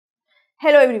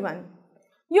Hello everyone.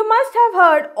 You must have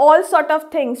heard all sort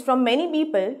of things from many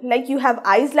people, like you have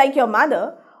eyes like your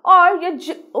mother or your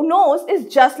nose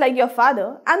is just like your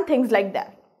father and things like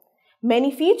that.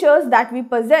 Many features that we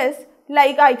possess,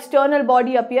 like our external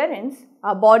body appearance,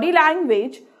 our body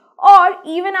language or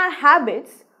even our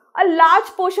habits, a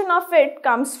large portion of it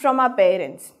comes from our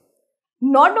parents.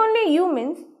 Not only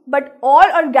humans but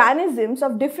all organisms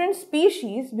of different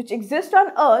species which exist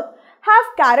on earth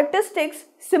have characteristics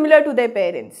similar to their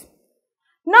parents.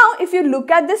 Now, if you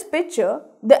look at this picture,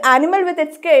 the animal with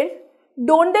its kids,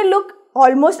 don't they look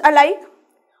almost alike?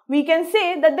 We can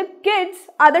say that the kids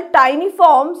are the tiny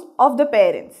forms of the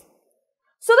parents.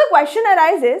 So the question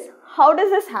arises, how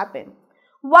does this happen?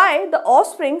 Why the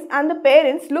offsprings and the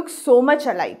parents look so much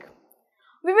alike?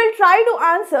 We will try to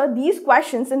answer these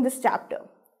questions in this chapter.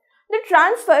 The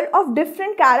transfer of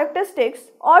different characteristics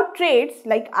or traits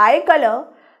like eye color,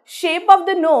 shape of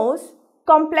the nose,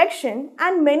 complexion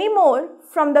and many more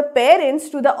from the parents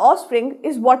to the offspring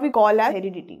is what we call as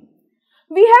heredity.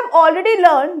 We have already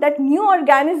learned that new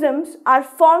organisms are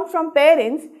formed from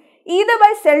parents either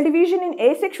by cell division in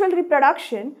asexual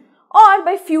reproduction or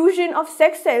by fusion of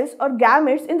sex cells or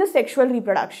gametes in the sexual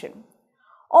reproduction.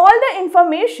 All the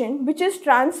information which is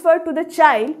transferred to the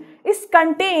child is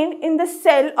contained in the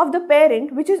cell of the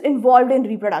parent which is involved in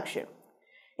reproduction.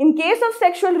 In case of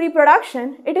sexual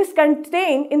reproduction, it is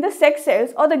contained in the sex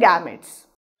cells or the gametes.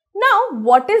 Now,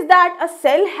 what is that a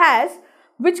cell has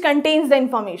which contains the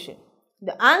information?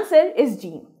 The answer is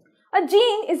gene. A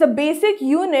gene is a basic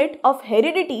unit of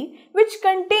heredity which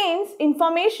contains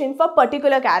information for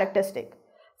particular characteristic.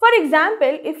 For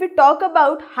example, if we talk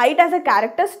about height as a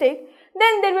characteristic,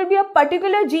 then there will be a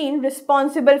particular gene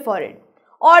responsible for it.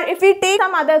 Or if we take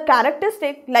some other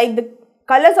characteristic like the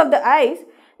colors of the eyes,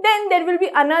 then there will be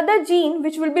another gene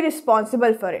which will be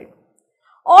responsible for it.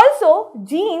 Also,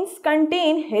 genes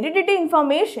contain heredity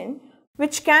information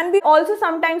which can be also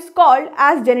sometimes called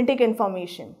as genetic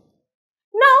information.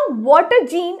 Now, what a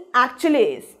gene actually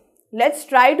is, let's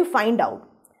try to find out.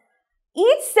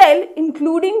 Each cell,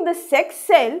 including the sex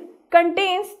cell,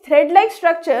 contains thread-like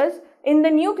structures in the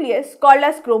nucleus called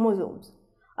as chromosomes.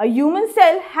 A human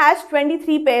cell has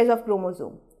 23 pairs of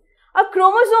chromosomes. A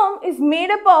chromosome is made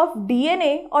up of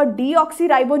DNA or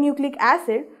deoxyribonucleic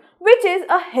acid, which is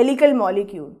a helical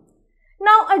molecule.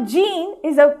 Now, a gene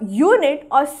is a unit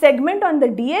or segment on the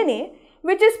DNA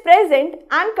which is present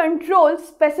and controls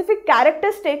specific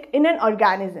characteristic in an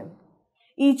organism.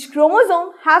 Each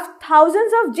chromosome has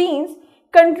thousands of genes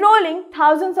controlling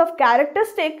thousands of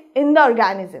characteristics in the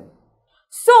organism.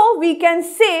 So, we can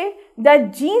say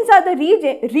that genes are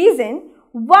the reason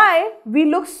why we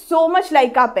look so much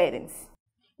like our parents.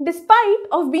 Despite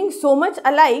of being so much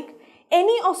alike,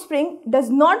 any offspring does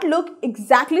not look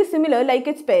exactly similar like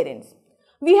its parents.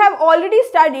 We have already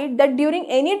studied that during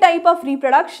any type of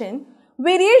reproduction,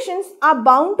 variations are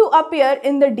bound to appear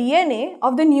in the DNA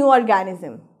of the new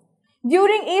organism.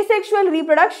 During asexual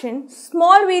reproduction,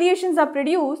 small variations are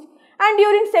produced, and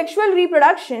during sexual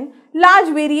reproduction,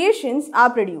 large variations are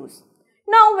produced.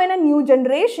 Now, when a new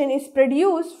generation is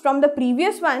produced from the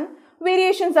previous one,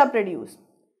 variations are produced.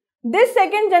 This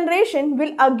second generation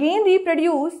will again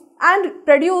reproduce and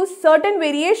produce certain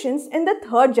variations in the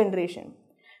third generation.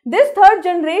 This third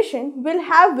generation will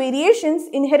have variations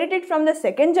inherited from the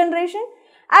second generation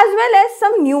as well as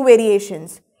some new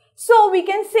variations. So, we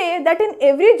can say that in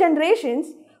every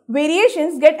generation,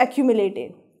 variations get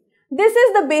accumulated. This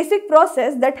is the basic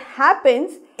process that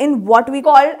happens in what we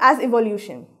call as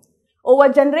evolution. Over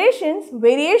generations,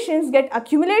 variations get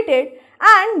accumulated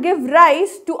and give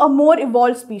rise to a more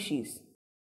evolved species.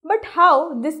 But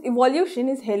how this evolution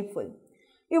is helpful?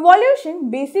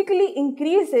 Evolution basically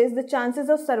increases the chances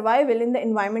of survival in the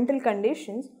environmental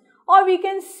conditions, or we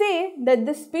can say that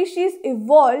the species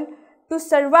evolved to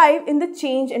survive in the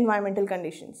changed environmental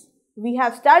conditions. We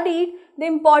have studied the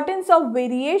importance of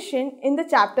variation in the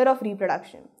chapter of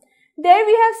reproduction. There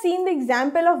we have seen the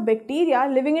example of bacteria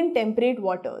living in temperate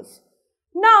waters.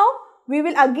 Now, we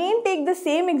will again take the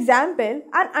same example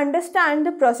and understand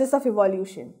the process of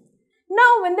evolution.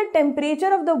 Now, when the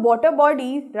temperature of the water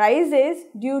body rises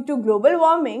due to global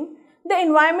warming, the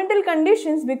environmental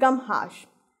conditions become harsh.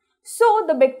 So,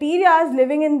 the bacteria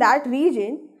living in that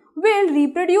region will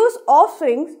reproduce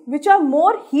offsprings which are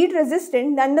more heat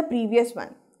resistant than the previous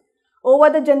one. Over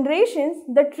the generations,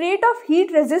 the trait of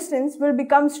heat resistance will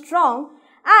become strong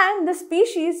and the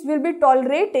species will be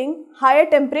tolerating higher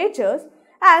temperatures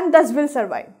and thus will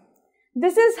survive.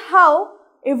 This is how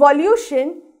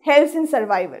evolution helps in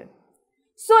survival.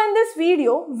 So in this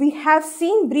video, we have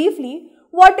seen briefly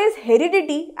what is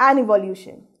heredity and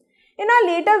evolution. In our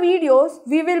later videos,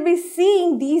 we will be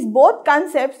seeing these both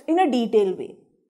concepts in a detailed way.